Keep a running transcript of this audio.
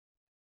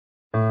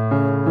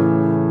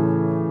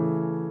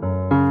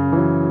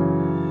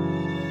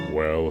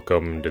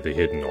Welcome to the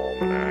Hidden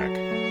Almanac.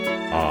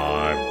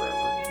 I'm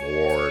Reverend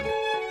Ward.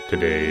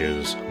 Today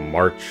is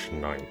March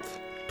 9th,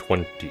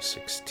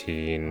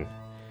 2016.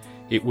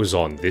 It was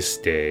on this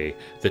day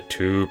that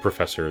two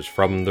professors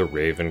from the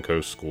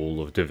Ravenscoast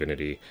School of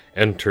Divinity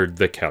entered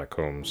the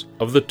catacombs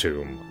of the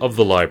tomb of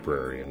the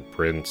Librarian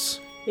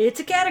Prince. It's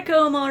a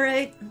catacomb, all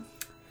right.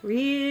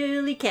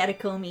 Really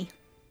catacomby.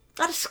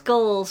 A lot of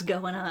skulls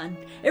going on.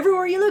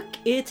 Everywhere you look,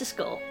 it's a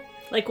skull.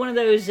 Like one of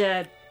those,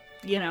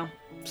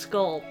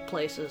 skull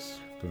places.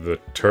 The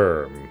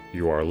term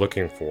you are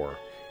looking for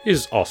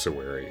is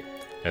ossuary,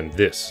 and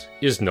this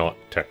is not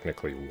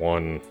technically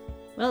one.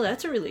 Well,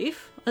 that's a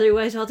relief.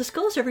 Otherwise, all the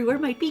skulls everywhere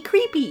might be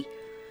creepy.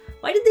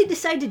 Why did they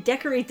decide to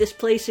decorate this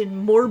place in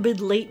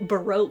morbid late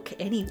Baroque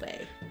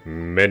anyway?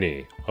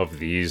 Many of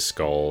these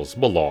skulls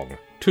belong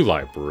to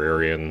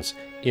librarians.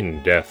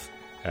 In death,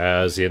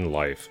 as in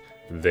life,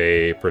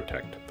 they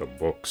protect the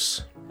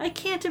books. I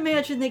can't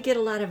imagine they get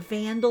a lot of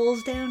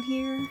vandals down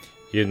here.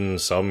 In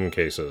some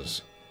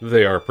cases,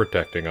 they are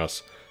protecting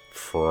us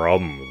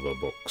from the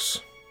books.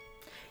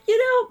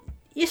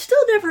 You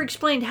still never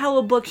explained how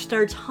a book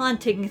starts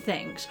haunting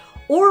things,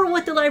 or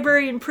what the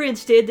Librarian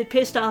Prince did that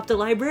pissed off the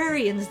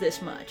librarians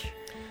this much.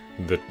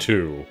 The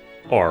two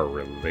are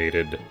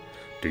related.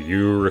 Do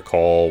you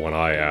recall when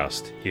I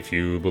asked if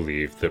you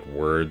believed that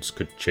words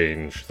could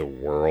change the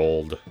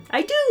world?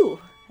 I do,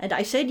 and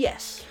I said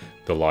yes.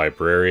 The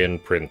Librarian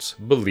Prince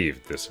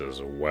believed this as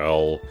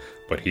well,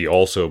 but he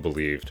also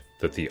believed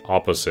that the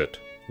opposite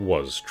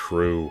was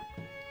true.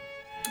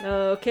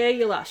 Okay,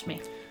 you lost me.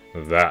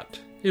 That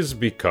is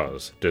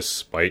because,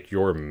 despite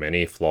your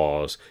many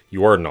flaws,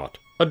 you are not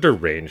a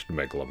deranged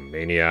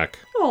megalomaniac.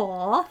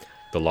 Aww.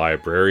 The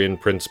Librarian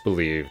Prince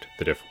believed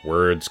that if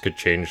words could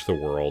change the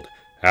world,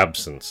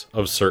 absence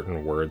of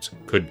certain words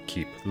could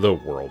keep the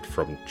world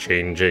from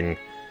changing.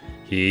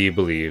 He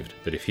believed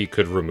that if he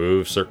could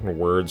remove certain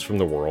words from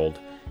the world,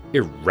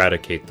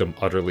 eradicate them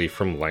utterly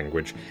from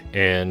language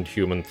and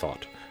human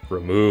thought,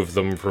 remove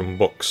them from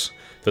books,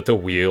 that the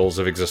wheels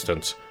of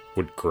existence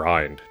would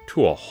grind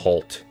to a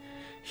halt.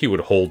 He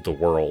would hold the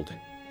world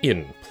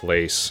in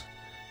place,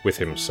 with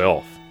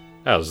himself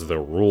as the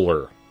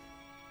ruler.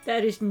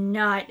 That is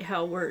not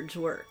how words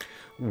work.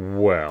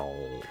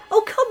 Well...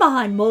 Oh, come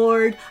on,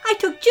 Mord. I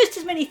took just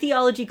as many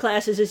theology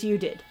classes as you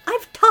did.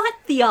 I've taught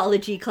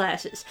theology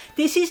classes.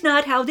 This is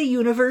not how the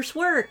universe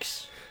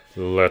works.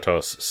 Let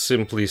us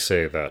simply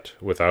say that,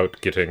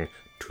 without getting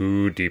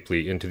too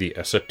deeply into the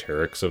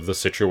esoterics of the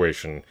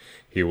situation,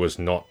 he was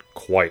not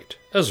quite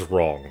as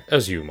wrong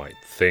as you might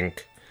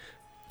think.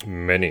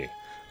 Many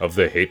of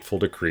the hateful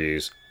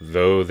decrees,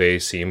 though they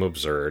seem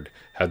absurd,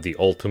 had the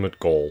ultimate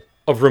goal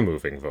of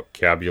removing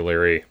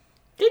vocabulary.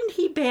 Didn't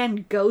he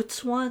ban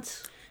goats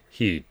once?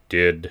 He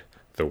did.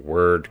 The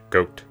word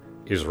goat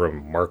is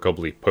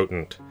remarkably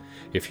potent.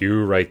 If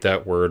you write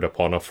that word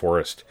upon a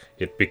forest,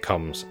 it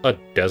becomes a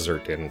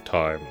desert in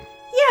time.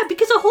 Yeah,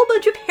 because a whole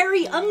bunch of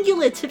hairy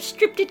ungulates have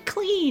stripped it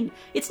clean.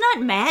 It's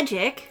not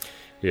magic.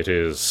 It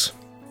is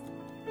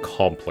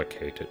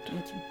complicated.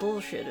 It's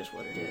bullshit is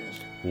what it is.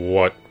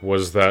 What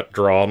was that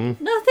drum?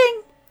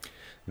 Nothing.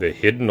 The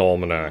Hidden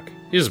Almanac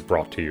is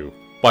brought to you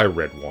by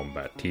Red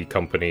Wombat Tea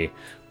Company,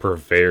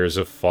 purveyors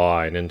of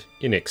fine and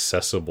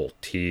inaccessible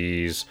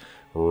teas.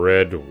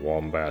 Red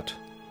Wombat,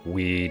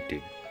 we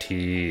dig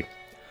tea.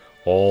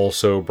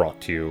 Also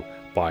brought to you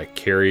by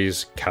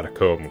Carrie's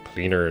Catacomb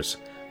Cleaners.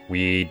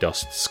 We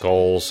dust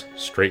skulls,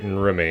 straighten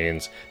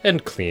remains,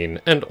 and clean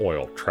and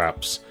oil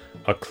traps.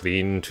 A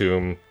clean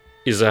tomb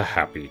is a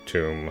happy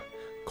tomb.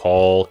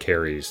 Call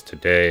Carrie's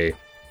today.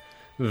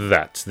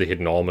 That's the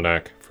Hidden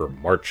Almanac for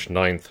March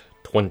 9th,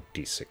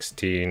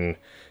 2016.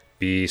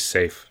 Be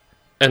safe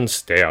and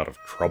stay out of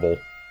trouble.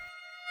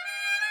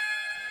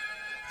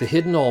 The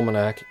Hidden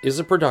Almanac is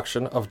a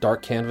production of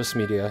Dark Canvas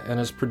Media and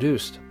is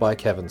produced by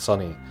Kevin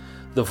Sonney.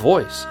 The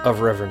voice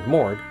of Reverend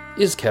Mord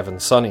is Kevin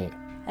Sonney.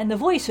 And the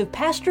voice of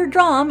Pastor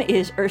Drom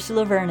is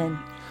Ursula Vernon.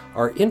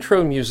 Our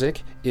intro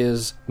music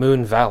is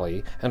Moon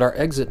Valley, and our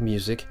exit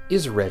music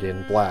is Red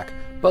in Black,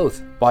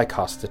 both by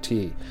Costa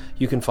T.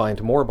 You can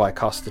find more by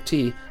Costa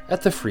T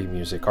at the Free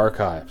Music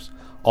Archives.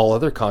 All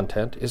other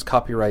content is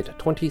copyright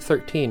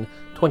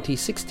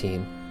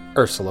 2013-2016,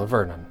 Ursula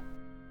Vernon.